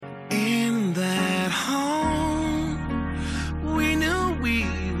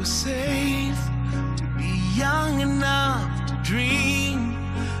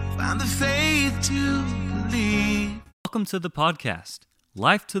to believe. Welcome to the podcast,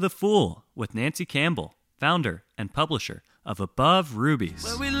 Life to the Full, with Nancy Campbell, founder and publisher of Above Rubies.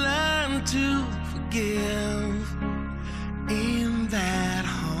 Where we learn to forgive in that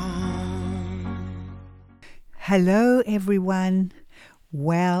home. Hello, everyone.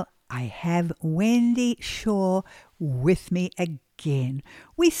 Well, I have Wendy Shaw with me again.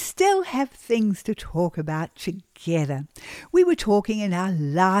 We still have things to talk about together. We were talking in our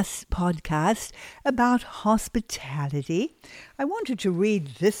last podcast about hospitality. I wanted to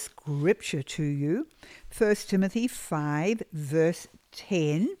read this scripture to you, 1 Timothy 5, verse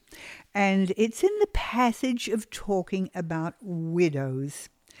 10, and it's in the passage of talking about widows.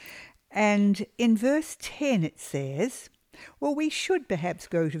 And in verse 10 it says, well, we should perhaps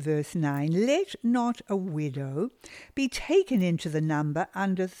go to verse 9. Let not a widow be taken into the number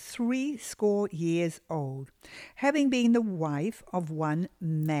under 60 years old, having been the wife of one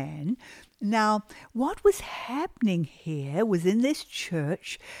man. Now, what was happening here was in this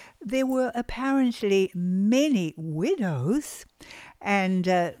church, there were apparently many widows, and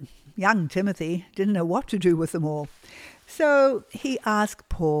young Timothy didn't know what to do with them all. So he asked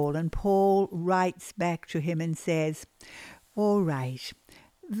Paul, and Paul writes back to him and says, all right,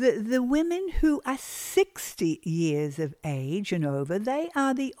 the women who are 60 years of age and over, they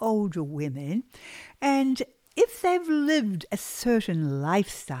are the older women, and if they've lived a certain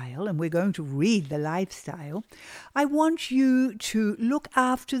lifestyle, and we're going to read the lifestyle, I want you to look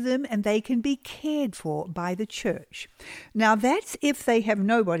after them and they can be cared for by the church. Now, that's if they have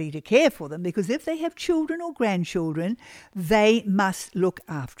nobody to care for them, because if they have children or grandchildren, they must look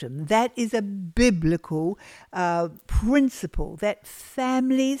after them. That is a biblical principle that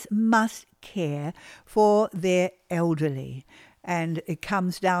families must care for their elderly. And it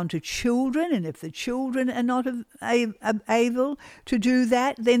comes down to children, and if the children are not able to do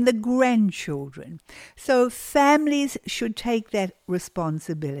that, then the grandchildren. So families should take that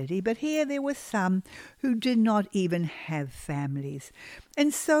responsibility. But here there were some who did not even have families.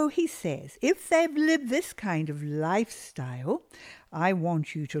 And so he says, if they've lived this kind of lifestyle, I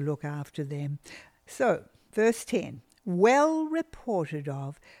want you to look after them. So, verse 10, well reported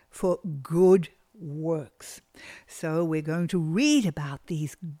of for good works. So we're going to read about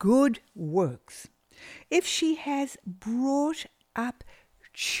these good works. If she has brought up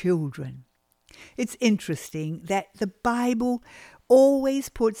children. It's interesting that the Bible always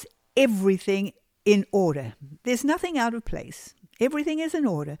puts everything in order. There's nothing out of place. Everything is in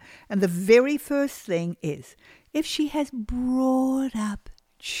order. And the very first thing is, if she has brought up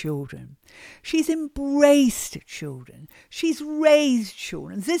children. She's embraced children. She's raised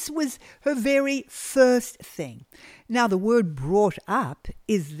children. This was her very first thing. Now, the word brought up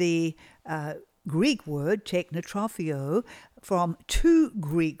is the Greek word teknotrophio from two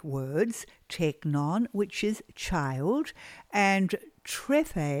Greek words, teknon, which is child, and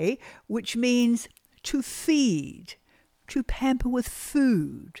trophe, which means to feed, to pamper with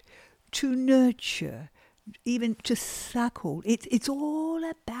food, to nurture, even to suckle. It's all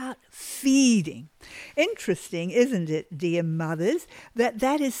about feeding. Interesting, isn't it, dear mothers,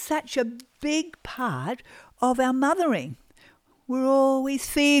 that is such a big part of our mothering. We're always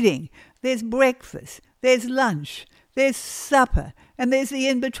feeding. There's breakfast, there's lunch, there's supper, and there's the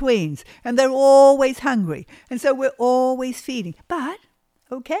in-betweens, and they're always hungry. And so we're always feeding. But,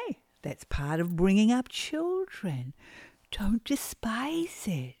 okay, that's part of bringing up children. Don't despise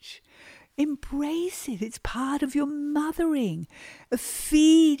it. Embrace it. It's part of your mothering, a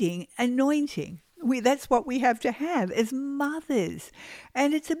feeding, anointing. That's what we have to have as mothers.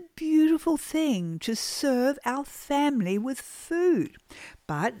 And it's a beautiful thing to serve our family with food.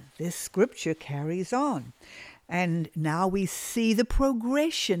 But this scripture carries on. And now we see the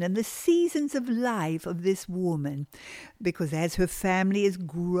progression and the seasons of life of this woman. Because as her family is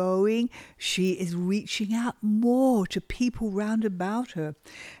growing, she is reaching out more to people round about her.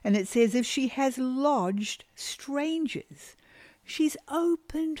 And it says, if she has lodged strangers, she's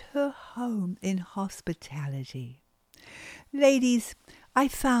opened her home in hospitality. Ladies, I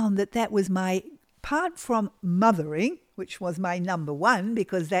found that was my, apart from mothering, which was my number one,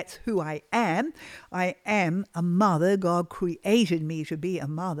 because that's who I am. I am a mother. God created me to be a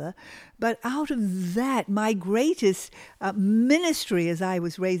mother. But out of that, my greatest ministry as I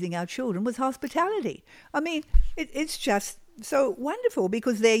was raising our children was hospitality. I mean, it's just so wonderful,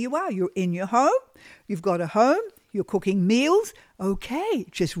 because there you are. You're in your home. You've got a home. You're cooking meals. Okay,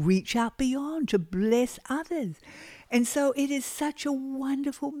 just reach out beyond to bless others. And so it is such a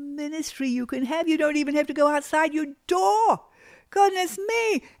wonderful ministry you can have. You don't even have to go outside your door. Goodness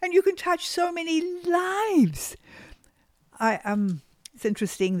me. And you can touch so many lives. It's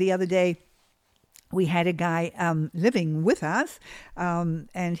interesting. The other day, we had a guy living with us,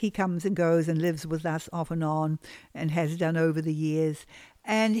 and he comes and goes and lives with us off and on and has done over the years.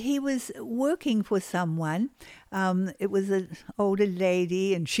 And he was working for someone. It was an older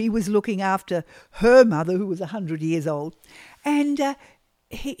lady, and she was looking after her mother, who was 100 years old. And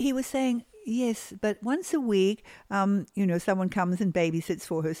he was saying, yes, but once a week, someone comes and babysits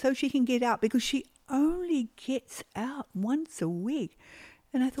for her so she can get out, because she only gets out once a week.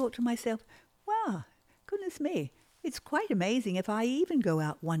 And I thought to myself, wow, goodness me, it's quite amazing if I even go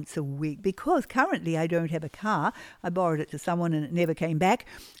out once a week, because currently I don't have a car. I borrowed it to someone and it never came back.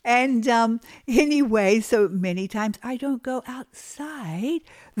 And anyway, so many times I don't go outside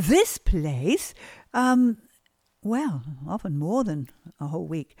this place, often more than a whole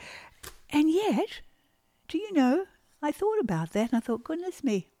week. And yet, do you know, I thought about that and I thought, goodness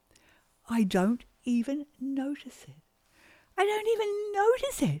me, I don't even notice it. I don't even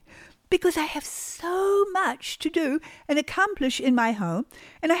notice it, because I have so much to do and accomplish in my home,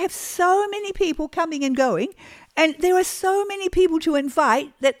 and I have so many people coming and going, and there are so many people to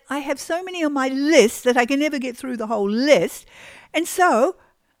invite that I have so many on my list that I can never get through the whole list. And so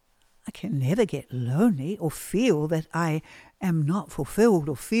I can never get lonely or feel that I am not fulfilled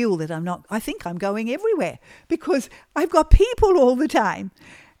or feel that I think I'm going everywhere because I've got people all the time.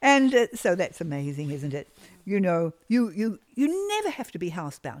 And so that's amazing, isn't it? You know, you never have to be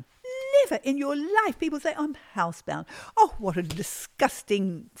housebound. Never in your life. People say, I'm housebound. Oh, what a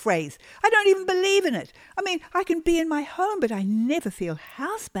disgusting phrase. I don't even believe in it. I mean, I can be in my home, but I never feel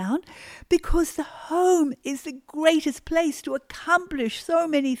housebound, because the home is the greatest place to accomplish so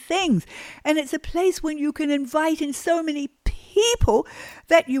many things. And it's a place when you can invite in so many people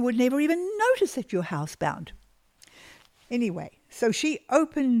that you would never even notice that you're housebound. Anyway, so she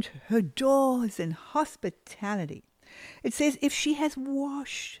opened her doors in hospitality. It says, if she has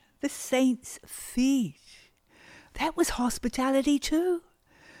washed the saints' feet, that was hospitality too.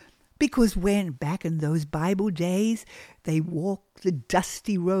 Because when back in those Bible days, they walked the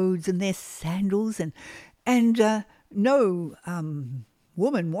dusty roads in their sandals, and no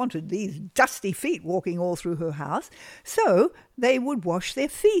woman wanted these dusty feet walking all through her house, so they would wash their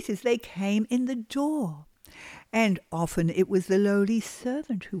feet as they came in the door. And often it was the lowly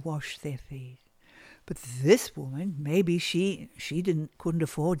servant who washed their feet. But this woman, maybe she couldn't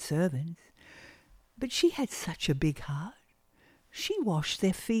afford servants, but she had such a big heart. She washed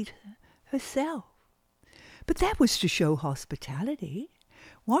their feet herself. But that was to show hospitality.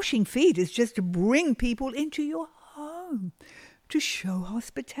 Washing feet is just to bring people into your home, to show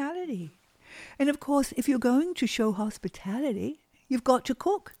hospitality. And of course, if you're going to show hospitality, you've got to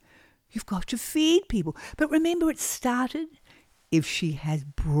cook. You've got to feed people. But remember, it started, if she has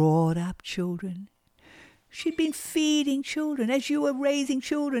brought up children. She'd been feeding children. As you were raising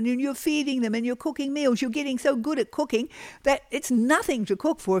children and you're feeding them and you're cooking meals, you're getting so good at cooking that it's nothing to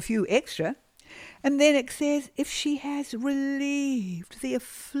cook for a few extra. And then it says, if she has relieved the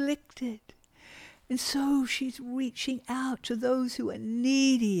afflicted. And so she's reaching out to those who are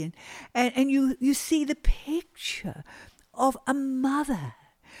needy. And you see the picture of a mother.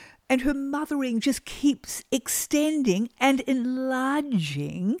 And her mothering just keeps extending and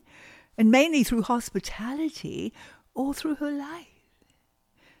enlarging, and mainly through hospitality, all through her life.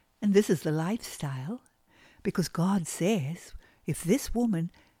 And this is the lifestyle, because God says, if this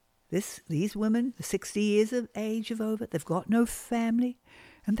woman, these women, the 60 years of age of over, they've got no family,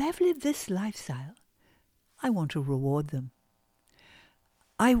 and they've lived this lifestyle, I want to reward them.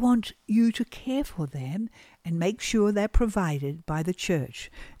 I want you to care for them and make sure they're provided by the church.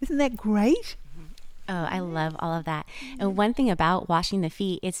 Isn't that great? Oh, I love all of that. And one thing about washing the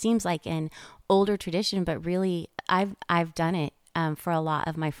feet, it seems like an older tradition, but really I've done it for a lot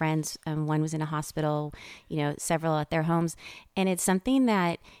of my friends. One was in a hospital, several at their homes. And it's something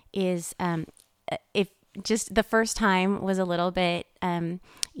that is, if just the first time was a little bit,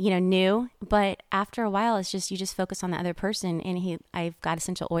 new, but after a while, it's just, you just focus on the other person. And I've got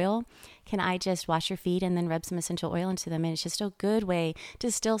essential oil. Can I just wash your feet and then rub some essential oil into them? And it's just a good way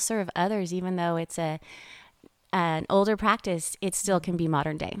to still serve others, even though it's an older practice, it still can be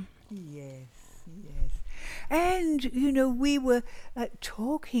modern day. Yes. And, we were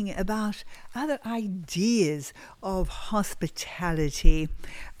talking about other ideas of hospitality.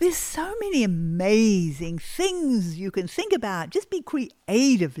 There's so many amazing things you can think about. Just be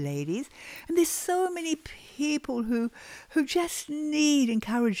creative, ladies. And there's so many people who just need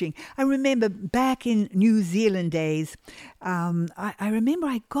encouraging. I remember back in New Zealand days, I remember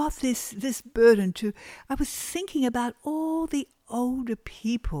I got this burden I was thinking about all the older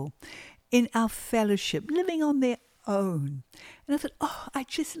people in our fellowship, living on their own. And I thought, oh, I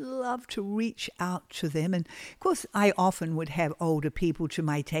just love to reach out to them. And of course, I often would have older people to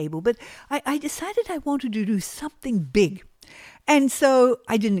my table, but I decided I wanted to do something big. And so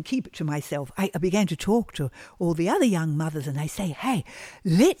I didn't keep it to myself. I began to talk to all the other young mothers, and I say, hey,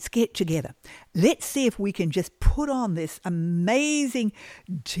 let's get together. Let's see if we can just put on this amazing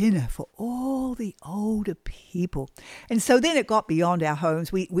dinner for all the older people. And so then it got beyond our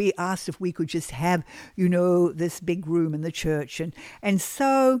homes. We asked if we could just have, this big room in the church. And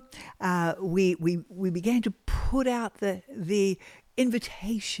so we began to put out the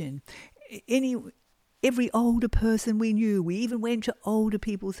invitation. Every older person we knew. We even went to older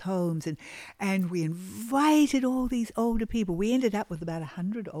people's homes and we invited all these older people. We ended up with about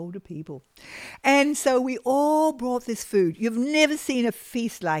 100 older people. And so we all brought this food. You've never seen a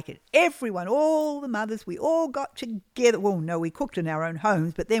feast like it. Everyone, all the mothers, we all got together. Well, no, we cooked in our own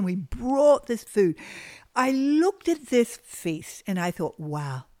homes, but then we brought this food. I looked at this feast and I thought,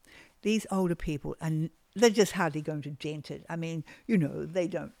 wow, these older people are they're just hardly going to dent it. I mean, they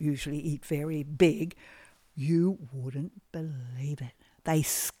don't usually eat very big. You wouldn't believe it. They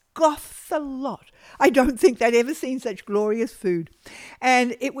scoffed the lot. I don't think they'd ever seen such glorious food.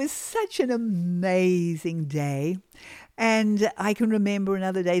 And it was such an amazing day. And I can remember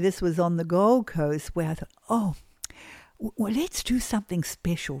another day, this was on the Gold Coast, where I thought, oh, well, let's do something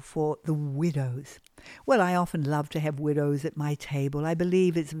special for the widows. Well, I often love to have widows at my table. I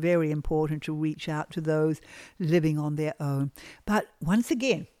believe it's very important to reach out to those living on their own. But once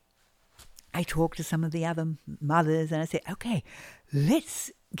again, I talked to some of the other mothers and I said, okay,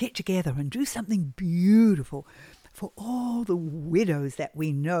 let's get together and do something beautiful for all the widows that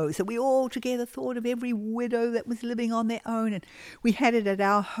we know. So we all together thought of every widow that was living on their own, and we had it at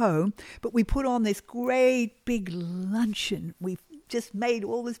our home, but we put on this great big luncheon. We just made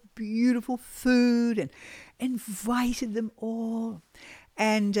all this beautiful food and invited them all.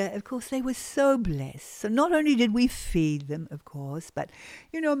 And, of course, they were so blessed. So not only did we feed them, of course, but,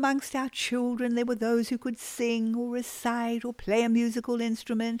 amongst our children, there were those who could sing or recite or play a musical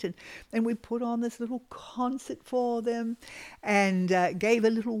instrument. And we put on this little concert for them and gave a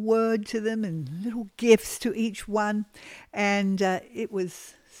little word to them and little gifts to each one. And it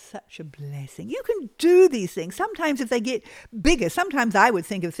was such a blessing. You can do these things. Sometimes if they get bigger, sometimes I would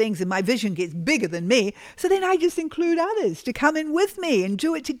think of things and my vision gets bigger than me. So then I just include others to come in with me and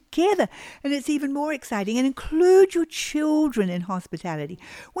do it together. And it's even more exciting. And include your children in hospitality.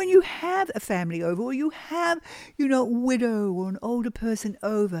 When you have a family over or you have, a widow or an older person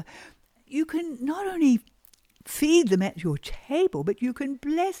over, you can not only feed them at your table, but you can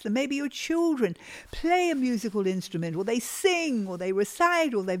bless them. Maybe your children play a musical instrument, or they sing, or they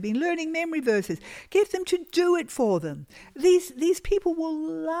recite, or they've been learning memory verses. Get them to do it for them. These people will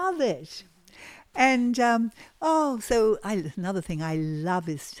love it. And another thing I love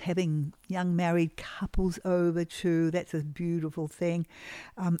is having young married couples over too. That's a beautiful thing.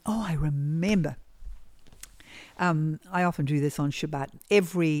 I remember. I often do this on Shabbat.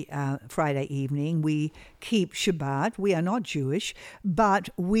 Every Friday evening we keep Shabbat. We are not Jewish, but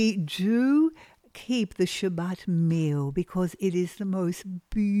we do keep the Shabbat meal because it is the most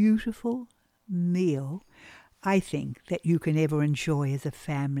beautiful meal, I think, that you can ever enjoy as a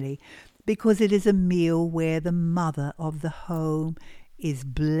family, because it is a meal where the mother of the home is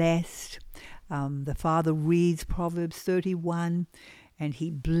blessed. The father reads Proverbs 31, and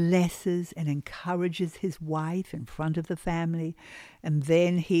he blesses and encourages his wife in front of the family. And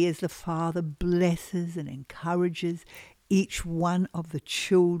then he, as the father, blesses and encourages each one of the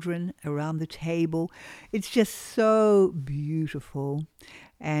children around the table. It's just so beautiful.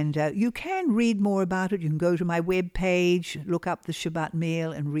 And you can read more about it. You can go to my webpage, look up the Shabbat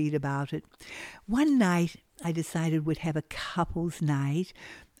meal and read about it. One night I decided we'd have a couples night,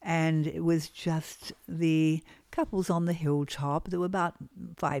 and it was just the couples on the hilltop. There were about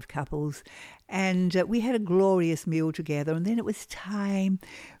 5 couples, and we had a glorious meal together. And then it was time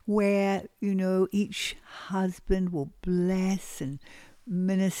where, each husband will bless and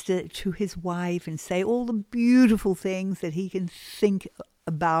minister to his wife and say all the beautiful things that he can think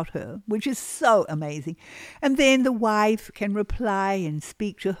about her, which is so amazing. And then the wife can reply and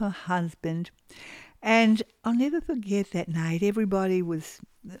speak to her husband. And I'll never forget that night.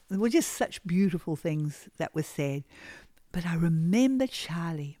 There were just such beautiful things that were said. But I remember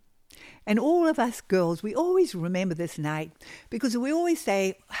Charlie. And all of us girls, we always remember this night because we always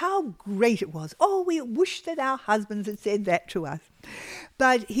say how great it was. Oh, we wish that our husbands had said that to us.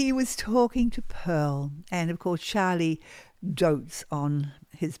 But he was talking to Pearl. And of course, Charlie dotes on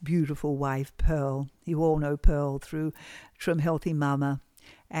his beautiful wife, Pearl. You all know Pearl through Trim Healthy Mama.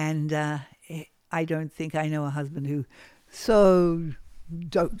 And I don't think I know a husband who so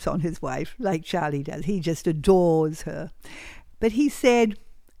dotes on his wife like Charlie does. He just adores her. But he said,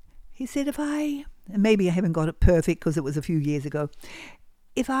 if I, and maybe I haven't got it perfect because it was a few years ago,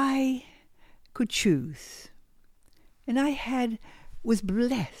 if I could choose, and I was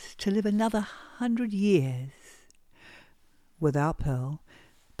blessed to live another 100 years without Pearl,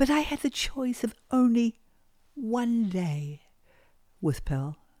 but I had the choice of only one day with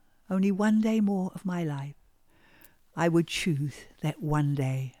Pearl, only one day more of my life, I would choose that one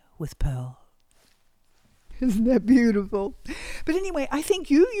day with Pearl. Isn't that beautiful? But anyway, I think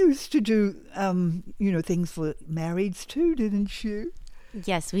you used to do, things for marrieds too, didn't you?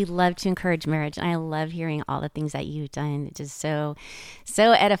 Yes, we love to encourage marriage. And I love hearing all the things that you've done. It's just so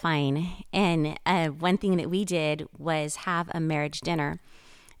edifying. And one thing that we did was have a marriage dinner.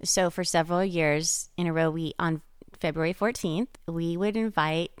 So for several years in a row, on February 14th, we would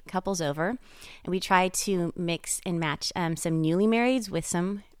invite couples over, and we tried to mix and match some newly marrieds with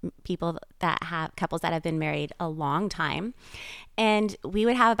some couples that have been married a long time. And we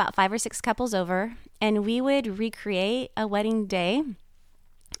would have about 5 or 6 couples over, and we would recreate a wedding day.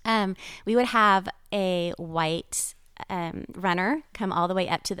 We would have a white runner come all the way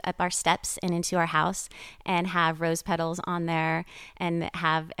up our steps and into our house, and have rose petals on there, and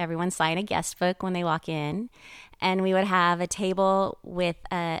have everyone sign a guest book when they walk in. And we would have a table with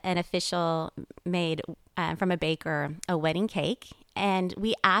an official made from a baker, a wedding cake. And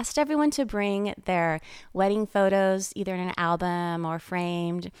we asked everyone to bring their wedding photos, either in an album or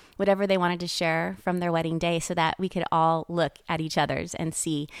framed, whatever they wanted to share from their wedding day, so that we could all look at each other's and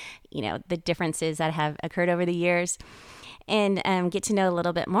see, the differences that have occurred over the years, and get to know a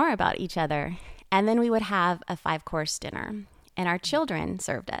little bit more about each other. And then we would have a 5-course dinner, and our children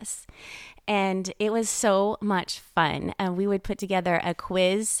served us. And it was so much fun. We would put together a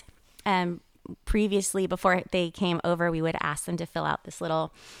quiz. Previously, before they came over, we would ask them to fill out this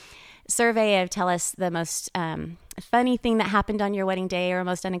little survey of tell us the most funny thing that happened on your wedding day, or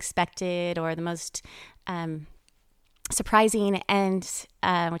most unexpected, or the most surprising, and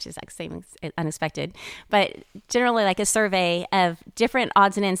which is like same as unexpected, but generally like a survey of different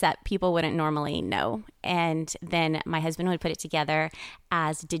odds and ends that people wouldn't normally know. And then my husband would put it together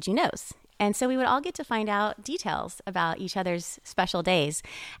as Did You Knows? And so we would all get to find out details about each other's special days,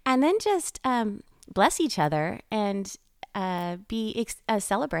 and then just bless each other and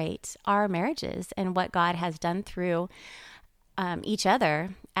celebrate our marriages and what God has done through each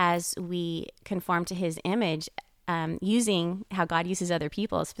other as we conform to His image, using how God uses other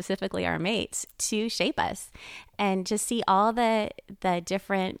people, specifically our mates, to shape us, and just see all the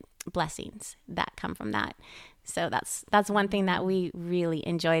different blessings that come from that. So that's one thing that we really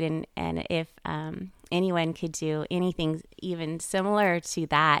enjoyed, and if anyone could do anything even similar to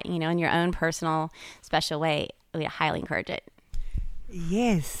that, in your own personal special way, we highly encourage it.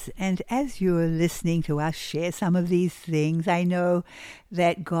 Yes, and as you're listening to us share some of these things, I know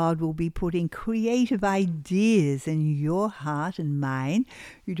that God will be putting creative ideas in your heart and mind.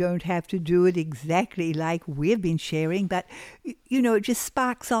 You don't have to do it exactly like we've been sharing, but, it just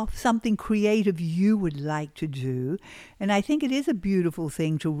sparks off something creative you would like to do. And I think it is a beautiful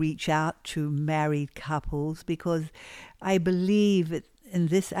thing to reach out to married couples, because I believe that in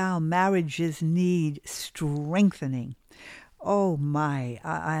this hour, marriages need strengthening. Oh my,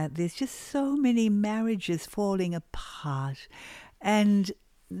 there's just so many marriages falling apart. And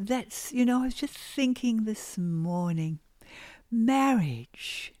that's, I was just thinking this morning,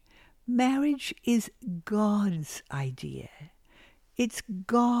 marriage is God's idea. It's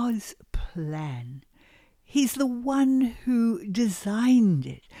God's plan. He's the one who designed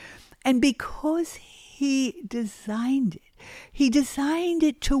it. And because He designed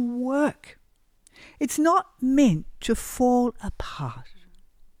it to work. It's not meant to fall apart.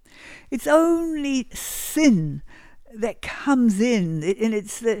 It's only sin that comes in, and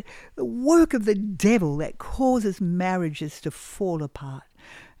it's the work of the devil that causes marriages to fall apart.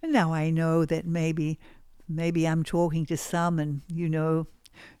 And now I know that maybe I'm talking to some, and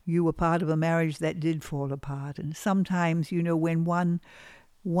you were part of a marriage that did fall apart. And sometimes, when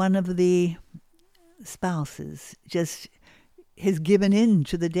one of the spouses just has given in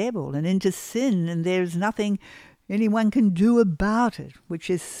to the devil and into sin, and there's nothing anyone can do about it,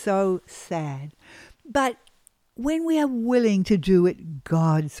 which is so sad. But when we are willing to do it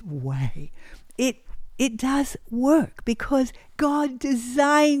God's way, it does work, because God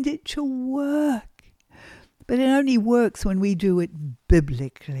designed it to work. But it only works when we do it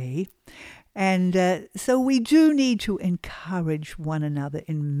biblically. And so we do need to encourage one another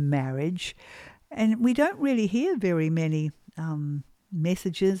in marriage. And we don't really hear very many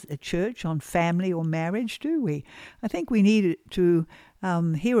messages at church on family or marriage, do we? I think we need to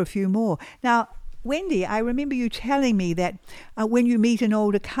hear a few more. Now, Wendy, I remember you telling me that when you meet an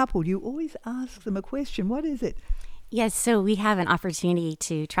older couple, you always ask them a question. What is it? Yes, so we have an opportunity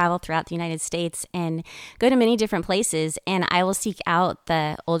to travel throughout the United States and go to many different places, and I will seek out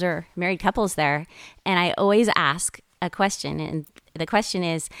the older married couples there, and I always ask a question, and the question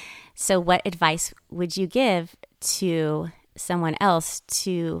is, so what advice would you give to someone else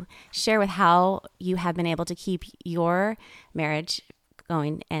to share with how you have been able to keep your marriage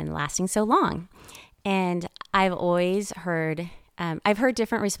going and lasting so long? And I've always heard, I've heard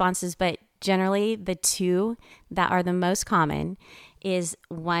different responses, but generally the two that are the most common is,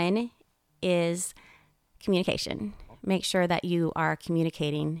 one is communication. Make sure that you are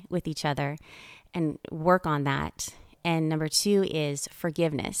communicating with each other and work on that. And number two is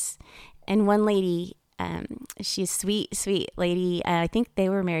forgiveness. And one lady, she's sweet lady. I think they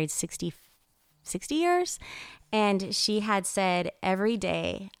were married 60 years. And she had said, every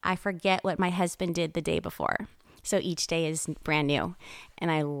day I forget what my husband did the day before. So each day is brand new.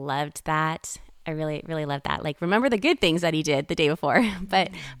 And I loved that. I really, really loved that. Like, remember the good things that he did the day before,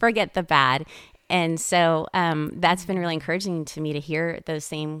 but forget the bad. And so that's been really encouraging to me to hear those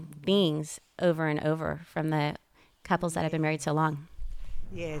same things over and over from the couples that have been married so long.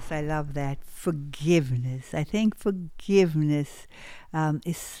 Yes, I love that. Forgiveness. I think forgiveness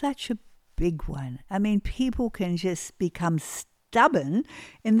is such a big one. I mean, people can just become stubborn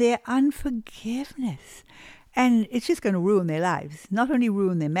in their unforgiveness. And it's just going to ruin their lives. Not only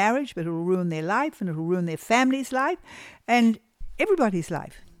ruin their marriage, but it will ruin their life, and it will ruin their family's life and everybody's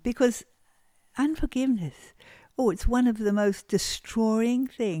life. Because unforgiveness, it's one of the most destroying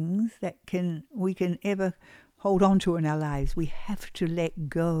things that we can ever hold on to in our lives. We have to let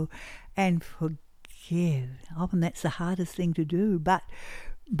go and forgive. Often that's the hardest thing to do, but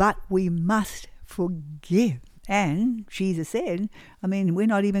we must forgive. And Jesus said, I mean, we're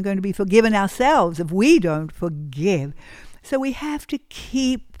not even going to be forgiven ourselves if we don't forgive. So we have to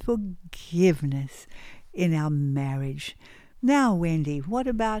keep forgiveness in our marriage. Now, Wendy, what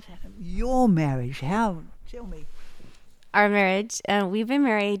about your marriage? Tell me. Our marriage, we've been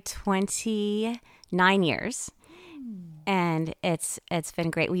married 29 years, and it's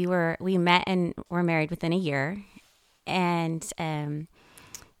been great. We met and were married within a year, and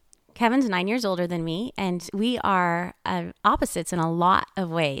Kevin's 9 years older than me, and we are opposites in a lot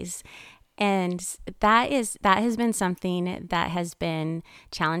of ways. And that has been something that has been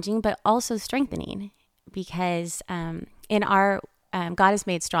challenging, but also strengthening, because in our God is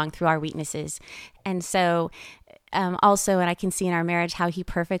made strong through our weaknesses. And so also, and I can see in our marriage how he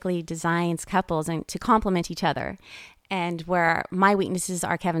perfectly designs couples and to complement each other, and where my weaknesses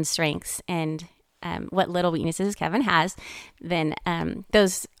are Kevin's strengths, and what little weaknesses Kevin has, then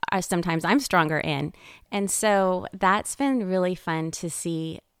those are sometimes I'm stronger in. And so that's been really fun to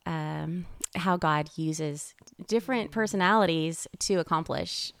see how God uses different personalities to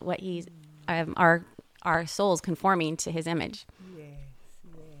accomplish what he's our souls conforming to his image.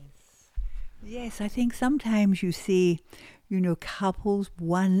 Yes, I think sometimes you see, couples,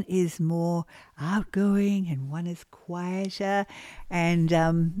 one is more outgoing and one is quieter, and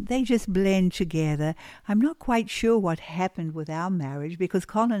they just blend together. I'm not quite sure what happened with our marriage, because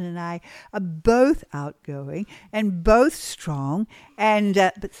Colin and I are both outgoing and both strong, and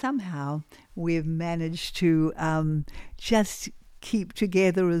but somehow we've managed to just keep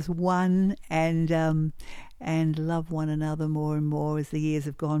together as one, and love one another more and more as the years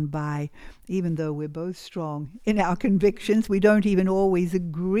have gone by. Even though we're both strong in our convictions, we don't even always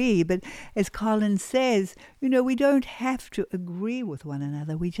agree. But as Colin says, we don't have to agree with one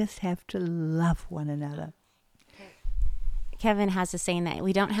another. We just have to love one another. Kevin has a saying that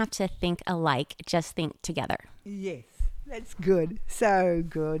we don't have to think alike, just think together. Yes. That's good. So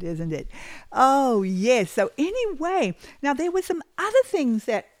good, isn't it? Oh, yes. So anyway, now there were some other things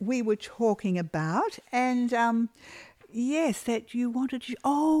that we were talking about, and yes, that you wanted to...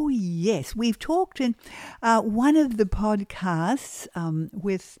 Oh, yes. We've talked in one of the podcasts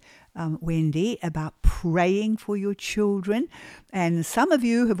with Wendy about praying for your children, and some of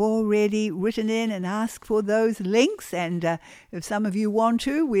you have already written in and asked for those links, and if some of you want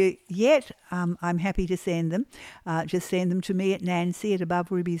to, I'm happy to send them. Just send them to me at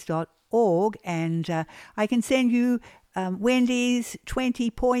nancy@aboverubies.org, and I can send you Wendy's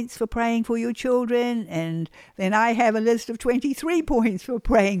 20 points for praying for your children, and then I have a list of 23 points for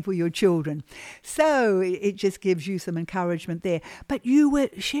praying for your children. So it just gives you some encouragement there. But you were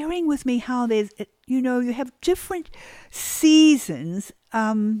sharing with me how there's, you have different seasons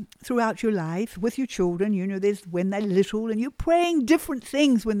throughout your life with your children. There's when they're little, and you're praying different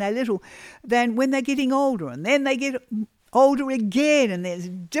things when they're little than when they're getting older, and then they get older again, and there's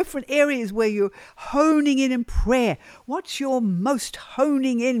different areas where you're honing in prayer. What's your most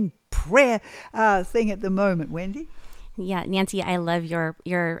honing in prayer thing at the moment, Wendy? Yeah, Nancy, I love your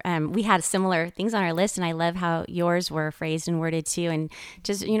we had similar things on our list, and I love how yours were phrased and worded too, and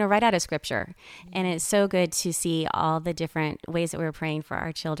just, right out of scripture. And it's so good to see all the different ways that we're praying for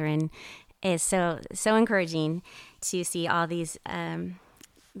our children. It's so encouraging to see all these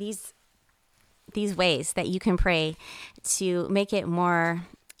ways that you can pray to make it more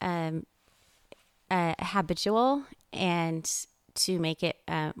habitual, and to make it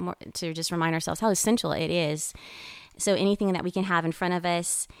more, to just remind ourselves how essential it is. So anything that we can have in front of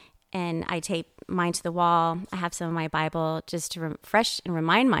us, and I tape mine to the wall. I have some of my Bible just to refresh and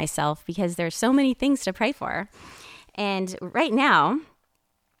remind myself, because there's so many things to pray for. And right now,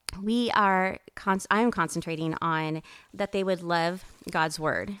 I am concentrating on that they would love God's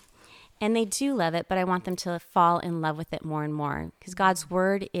word. And they do love it, but I want them to fall in love with it more and more, because God's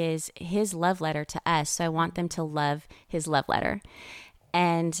word is his love letter to us. So I want them to love his love letter.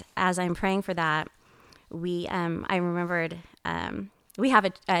 And as I'm praying for that, I remembered, we have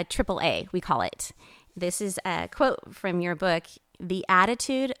a AAA, we call it. This is a quote from your book: "The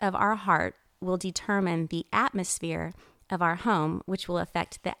attitude of our heart will determine the atmosphere of our home, which will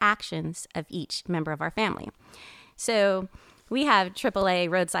affect the actions of each member of our family." So we have AAA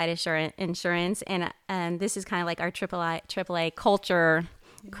roadside insurance, and this is kind of like our AAA culture,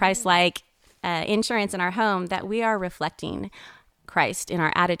 Christ-like insurance in our home, that we are reflecting Christ in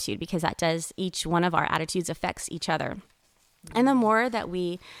our attitude, because that does, each one of our attitudes affects each other. And the more that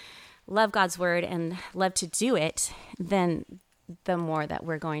we love God's word and love to do it, then the more that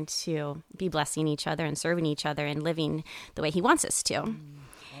we're going to be blessing each other and serving each other and living the way he wants us to.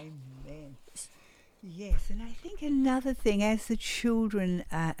 Amen. Yes, and I think another thing, as the children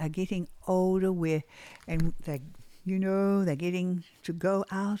are getting older, they're getting to go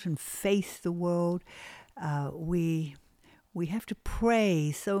out and face the world, we have to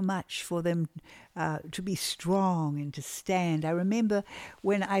pray so much for them to be strong and to stand. I remember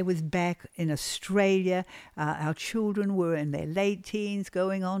when I was back in Australia, our children were in their late teens,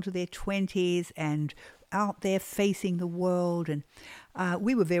 going on to their 20s, and out there facing the world. And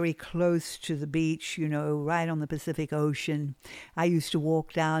we were very close to the beach, right on the Pacific Ocean. I used to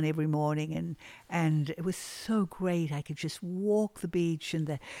walk down every morning, and it was so great. I could just walk the beach, and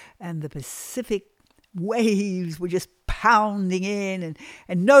the Pacific waves were just pounding in,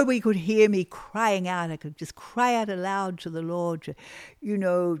 and nobody could hear me crying out. I could just cry out aloud to the Lord to,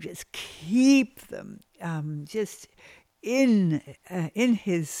 just keep them just in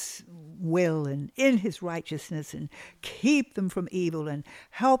his will and in his righteousness, and keep them from evil, and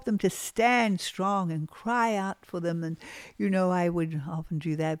help them to stand strong and cry out for them. And I would often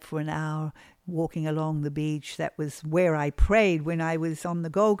do that for an hour, walking along the beach. That was where I prayed when I was on the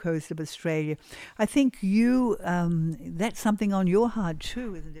Gold Coast of Australia. I think that's something on your heart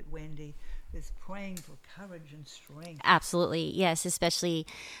too, isn't it, Wendy? Is praying for courage and strength. Absolutely, yes. Especially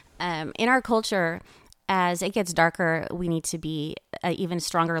in our culture, as it gets darker, we need to be an even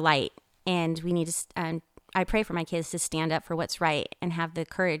stronger light, and we need to. I pray for my kids to stand up for what's right and have the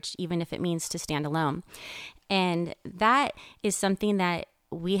courage, even if it means to stand alone. And that is something that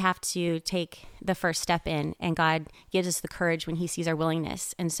we have to take the first step in, and God gives us the courage when he sees our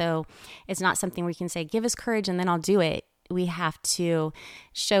willingness. And so it's not something we can say, give us courage and then I'll do it. We have to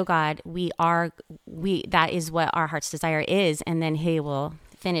show God that is what our heart's desire is, and then he will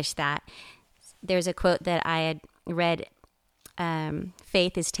finish that. There's a quote that I had read,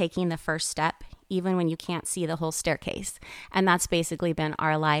 faith is taking the first step, even when you can't see the whole staircase. And that's basically been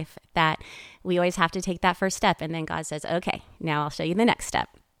our life, that we always have to take that first step. And then God says, okay, now I'll show you the next step.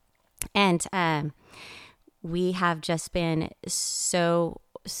 And we have just been so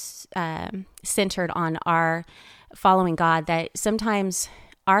centered on our following God that sometimes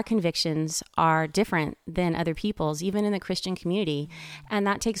our convictions are different than other people's, even in the Christian community. And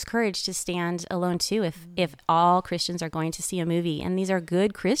that takes courage to stand alone too. If all Christians are going to see a movie, and these are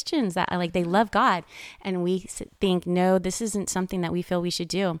good Christians that they love God, and we think, no, this isn't something that we feel we should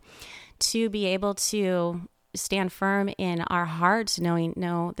do, to be able to stand firm in our hearts, knowing,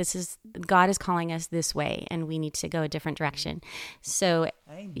 no, God is calling us this way, and we need to go a different direction. So,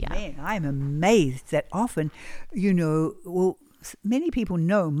 Amen. yeah. I'm amazed that often, many people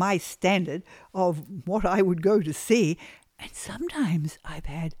know my standard of what I would go to see. And sometimes I've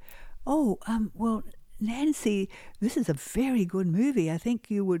had, Nancy, this is a very good movie. I think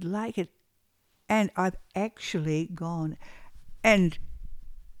you would like it. And I've actually gone and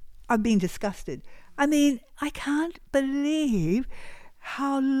I've been disgusted. I mean, I can't believe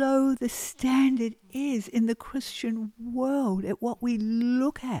how low the standard is in the Christian world at what we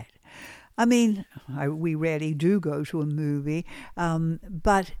look at. I mean, we rarely do go to a movie,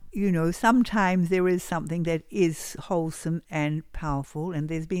 but, sometimes there is something that is wholesome and powerful, and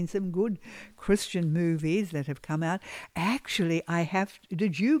there's been some good Christian movies that have come out. Actually,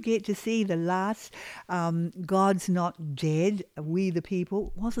 did you get to see the last God's Not Dead, We the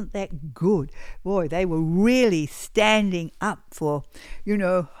People? Wasn't that good? Boy, they were really standing up for,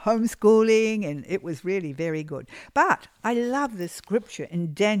 homeschooling, and it was really very good. But I love the scripture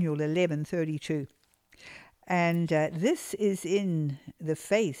in Daniel 11:32. And this is in the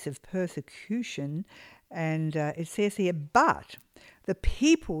face of persecution. And it says here, but the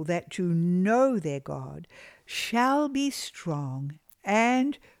people that do know their God shall be strong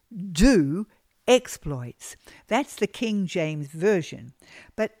and do exploits. That's the King James Version.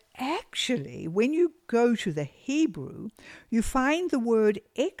 But actually, when you go to the Hebrew, you find the word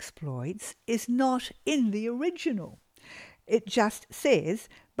exploits is not in the original. It just says,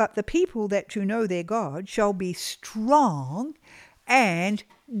 but the people that do know their God shall be strong and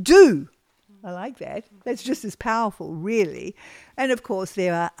do. I like that. That's just as powerful, really. And of course,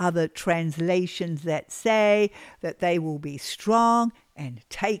 there are other translations that say that they will be strong and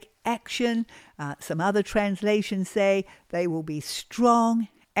take action. Some other translations say they will be strong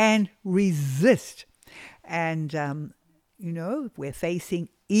and resist. And, we're facing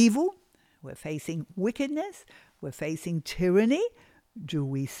evil. We're facing wickedness. We're facing tyranny. Do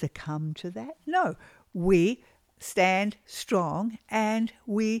we succumb to that? No. We stand strong and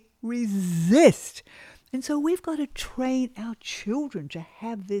we resist. And so we've got to train our children to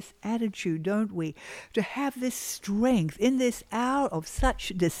have this attitude, don't we? To have this strength in this hour of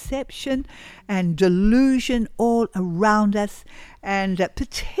such deception and delusion all around us, and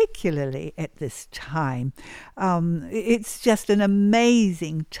particularly at this time. It's just an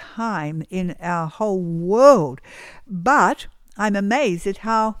amazing time in our whole world. But I'm amazed at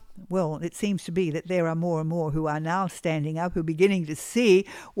how, it seems to be that there are more and more who are now standing up, who are beginning to see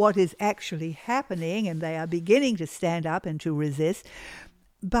what is actually happening, and they are beginning to stand up and to resist.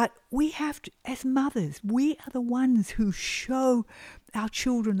 But we have to, as mothers, we are the ones who show our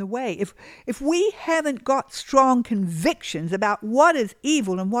children the way. If we haven't got strong convictions about what is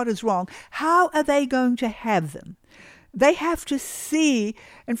evil and what is wrong, how are they going to have them? They have to see.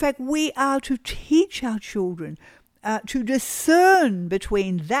 In fact, we are to teach our children to discern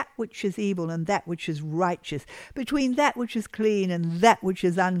between that which is evil and that which is righteous, between that which is clean and that which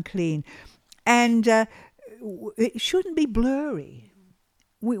is unclean. And it shouldn't be blurry.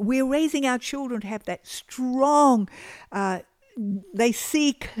 We're raising our children to have that strong, they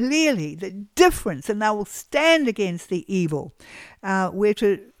see clearly the difference, and they will stand against the evil. We're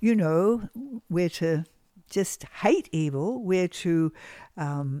to just hate evil. We're to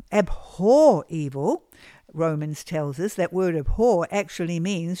abhor evil. Romans tells us that word abhor actually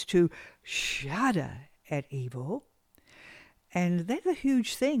means to shudder at evil. And that's a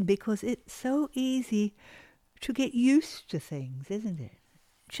huge thing, because it's so easy to get used to things, isn't it?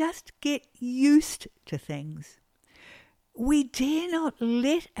 Just get used to things. We dare not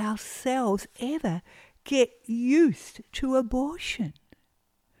let ourselves ever get used to abortion.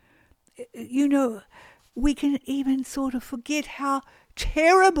 We can even sort of forget how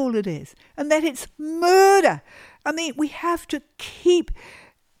terrible it is, and that it's murder. I mean, we have to keep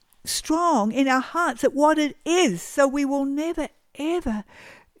strong in our hearts at what it is, so we will never, ever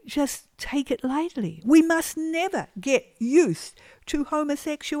just take it lightly. We must never get used to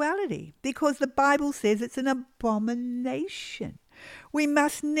homosexuality, because the Bible says it's an abomination. We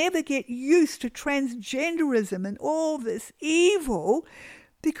must never get used to transgenderism and all this evil,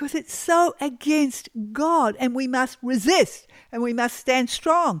 because it's so against God, and we must resist, and we must stand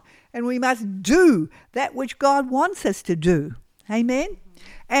strong, and we must do that which God wants us to do. Amen?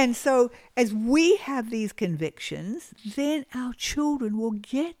 And so as we have these convictions, then our children will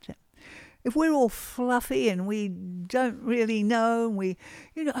get them. If we're all fluffy and we don't really know,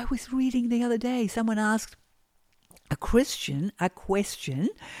 I was reading the other day, someone asked a Christian a question.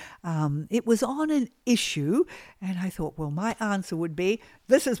 It was on an issue, and I thought, well, my answer would be,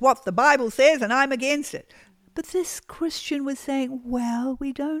 this is what the Bible says and I'm against it. But this Christian was saying, well,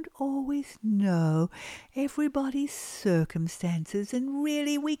 we don't always know everybody's circumstances, and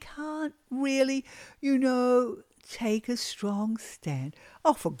really we can't really, take a strong stand.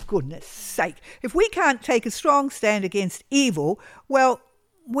 Oh, for goodness sake, if we can't take a strong stand against evil, well,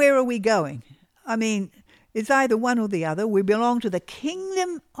 where are we going? I mean, it's either one or the other. We belong to the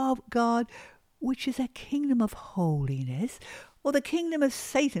kingdom of God, which is a kingdom of holiness, or the kingdom of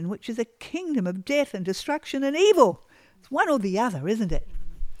Satan, which is a kingdom of death and destruction and evil. It's one or the other, isn't it?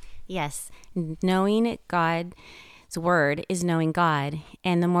 Yes. Knowing God's word is knowing God.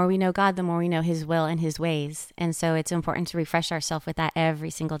 And the more we know God, the more we know his will and his ways. And so it's important to refresh ourselves with that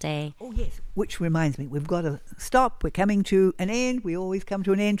every single day. Oh, yes. Which reminds me, we've got to stop. We're coming to an end. We always come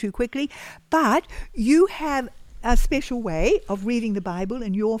to an end too quickly. But you have a special way of reading the Bible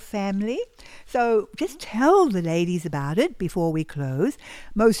in your family. So just tell the ladies about it before we close.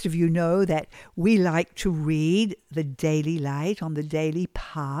 Most of you know that we like to read the Daily Light on the Daily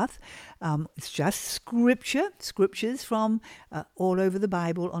Path. It's just scriptures from all over the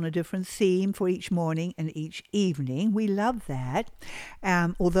Bible on a different theme for each morning and each evening. We love that.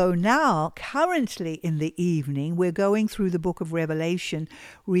 Although now, currently in the evening, we're going through the book of Revelation,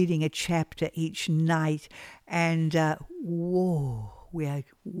 reading a chapter each night. And we are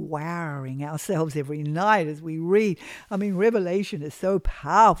wowing ourselves every night as we read. I mean, Revelation is so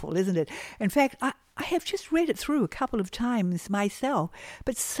powerful, isn't it? In fact, I have just read it through a couple of times myself,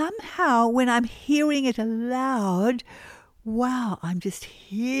 but somehow when I'm hearing it aloud, wow, I'm just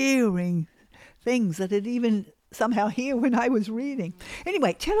hearing things that I didn't even somehow hear when I was reading.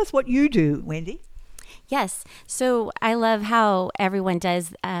 Anyway, tell us what you do, Wendy. Yes. So I love how everyone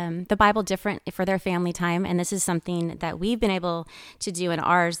does the Bible different for their family time. And this is something that we've been able to do in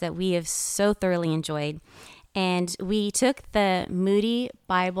ours that we have so thoroughly enjoyed. And we took the Moody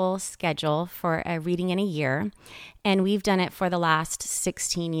Bible schedule for a reading in a year, and we've done it for the last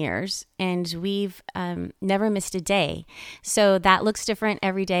 16 years. And we've never missed a day. So that looks different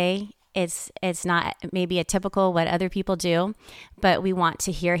every day. It's not maybe a typical what other people do, but we want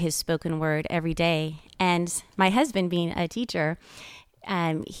to hear his spoken word every day. And my husband, being a teacher,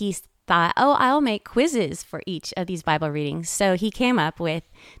 he thought, I'll make quizzes for each of these Bible readings. So he came up with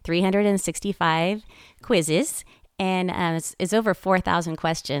 365 quizzes, and it's over 4,000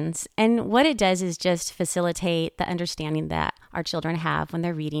 questions. And what it does is just facilitate the understanding that our children have when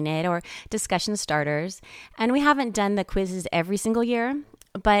they're reading it, or discussion starters. And we haven't done the quizzes every single year,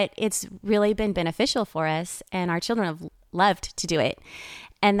 but it's really been beneficial for us, and our children have loved to do it.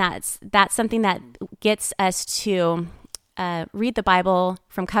 And that's something that gets us to read the Bible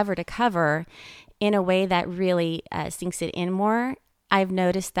from cover to cover in a way that really sinks it in more. I've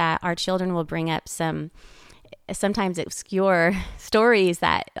noticed that our children will bring up some sometimes obscure stories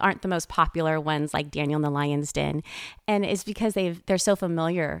that aren't the most popular ones, like Daniel in the Lion's Den. And it's because they're so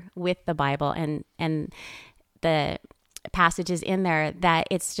familiar with the Bible and the passages in there that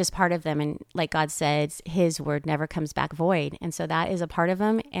it's just part of them. And like God says, his word never comes back void. And so that is a part of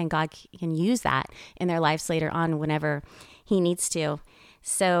them, and God can use that in their lives later on whenever he needs to.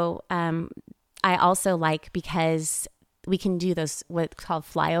 So I also like, because we can do those what's called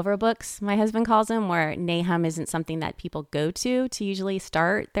flyover books, my husband calls them, where Nahum isn't something that people go to usually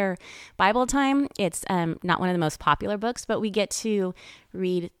start their Bible time. It's not one of the most popular books, but we get to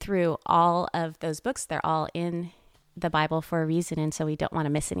read through all of those books. They're all in the Bible for a reason, and so we don't want to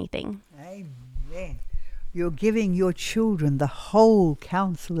miss anything. Amen. You're giving your children the whole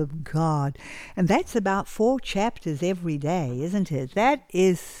counsel of God. And that's about 4 chapters every day, isn't it? That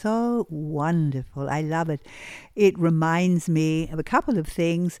is so wonderful. I love it. It reminds me of a couple of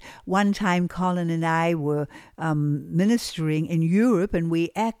things. One time Colin and I were ministering in Europe, and we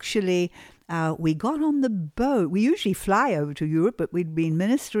actually we got on the boat. We usually fly over to Europe, but we'd been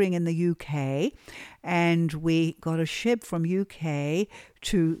ministering in the UK, and we got a ship from UK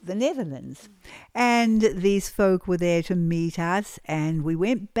to the Netherlands. And these folk were there to meet us, and we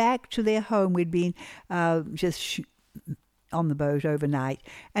went back to their home. We'd been on the boat overnight,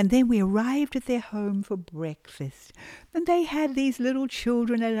 and then we arrived at their home for breakfast, and they had these little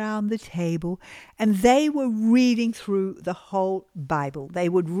children around the table, and they were reading through the whole Bible. They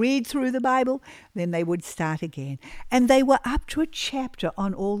would read through the Bible, then they would start again, and they were up to a chapter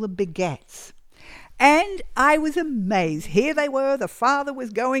on all the begats. And I was amazed. Here they were, the father was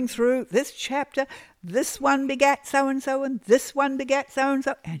going through this chapter, this one begat so-and-so, and this one begat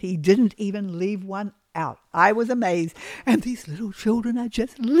so-and-so, and he didn't even leave one out. I was amazed. And these little children are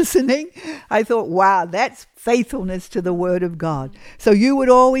just listening. I thought, wow, that's faithfulness to the word of God. So you would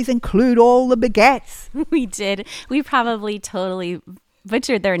always include all the begats. We did. We probably totally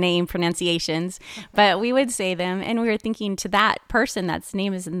butchered their name pronunciations, but we would say them. And we were thinking to that person that's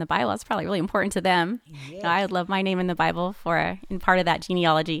name is in the Bible, it's probably really important to them. Yes. I would love my name in the Bible in part of that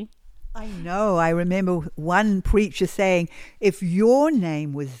genealogy. I know. I remember one preacher saying, if your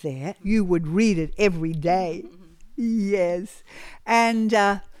name was there, you would read it every day. Yes. And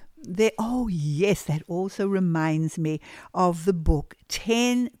yes, that also reminds me of the book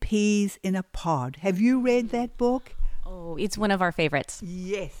 10 Peas in a Pod. Have you read that book? Oh, it's one of our favorites.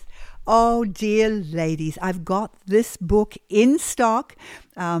 Yes. Oh, dear ladies, I've got this book in stock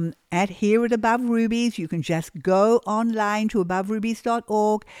here at Above Rubies. You can just go online to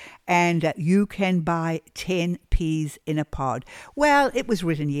aboverubies.org and you can buy 10 Peas in a Pod. Well, it was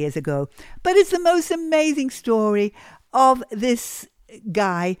written years ago, but it's the most amazing story of this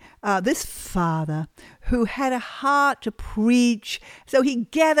guy, this father who had a heart to preach. So he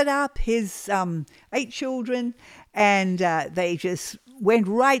gathered up his 8 children and they just went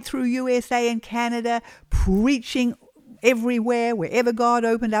right through USA and Canada, preaching everywhere, wherever God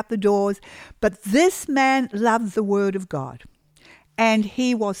opened up the doors. But this man loved the Word of God, and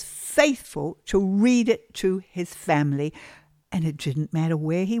he was faithful to read it to his family, and it didn't matter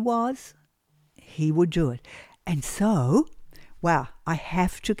where he was, he would do it. And so, well, I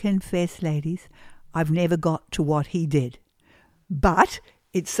have to confess, ladies, I've never got to what he did. But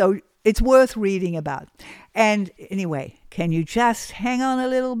it's worth reading about. And anyway, can you just hang on a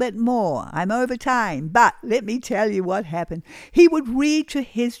little bit more? I'm over time, but let me tell you what happened. He would read to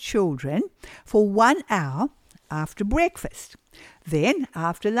his children for 1 hour after breakfast. Then,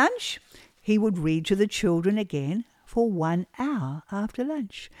 after lunch, he would read to the children again for 1 hour after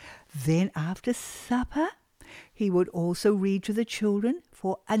lunch. Then, after supper, he would also read to the children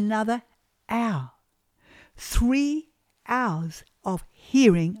for another hour. 3 hours of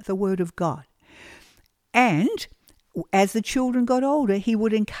hearing the Word of God. And as the children got older, he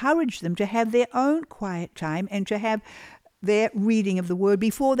would encourage them to have their own quiet time and to have their reading of the Word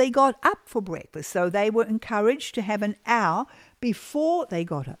before they got up for breakfast. So they were encouraged to have an hour before they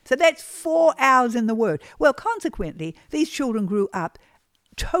got up. So that's 4 hours in the Word. Well, consequently, these children grew up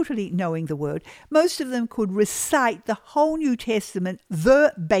totally knowing the Word. Most of them could recite the whole New Testament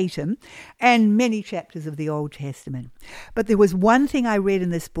verbatim and many chapters of the Old Testament. But there was one thing I read in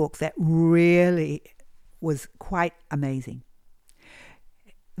this book that really was quite amazing.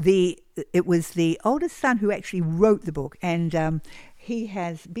 It was the oldest son who actually wrote the book, and he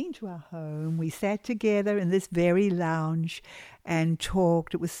has been to our home. We sat together in this very lounge and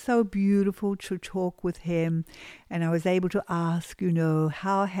talked. It was so beautiful to talk with him, and I was able to ask,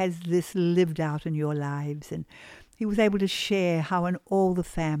 how has this lived out in your lives? And he was able to share how in all the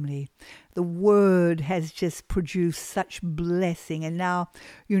family, the Word has just produced such blessing, and now,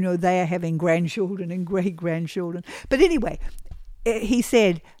 they are having grandchildren and great-grandchildren. But anyway, he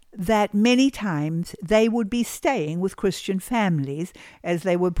said that many times they would be staying with Christian families as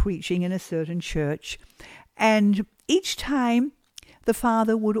they were preaching in a certain church. And each time the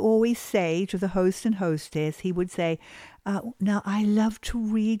father would always say to the host and hostess, he would say, now I love to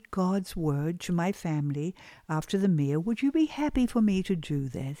read God's Word to my family after the meal. Would you be happy for me to do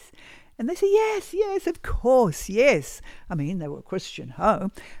this? And they say, yes, of course, yes. I mean, they were a Christian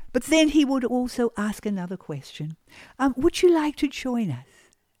home. But then he would also ask another question. Would you like to join us?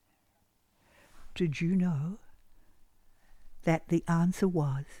 Did you know that the answer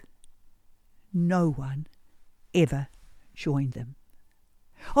was no one ever joined them?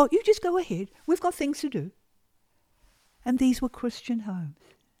 Oh, you just go ahead. We've got things to do. And these were Christian homes.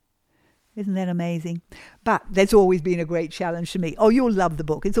 Isn't that amazing? But that's always been a great challenge to me. Oh, you'll love the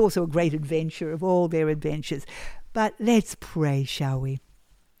book. It's also a great adventure of all their adventures. But let's pray, shall we?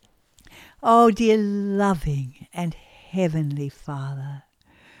 Oh, dear loving and heavenly Father,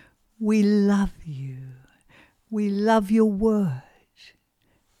 we love you. We love your word.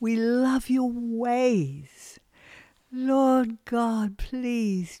 We love your ways. Lord God,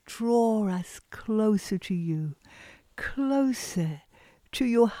 please draw us closer to you, closer to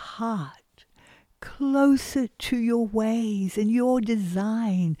your heart, closer to your ways and your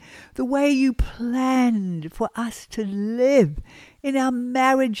design, the way you planned for us to live in our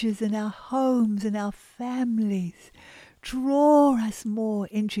marriages, in our homes, in our families. Draw us more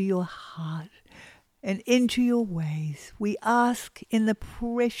into your heart and into your ways. We ask in the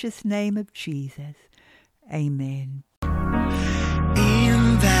precious name of Jesus. Amen.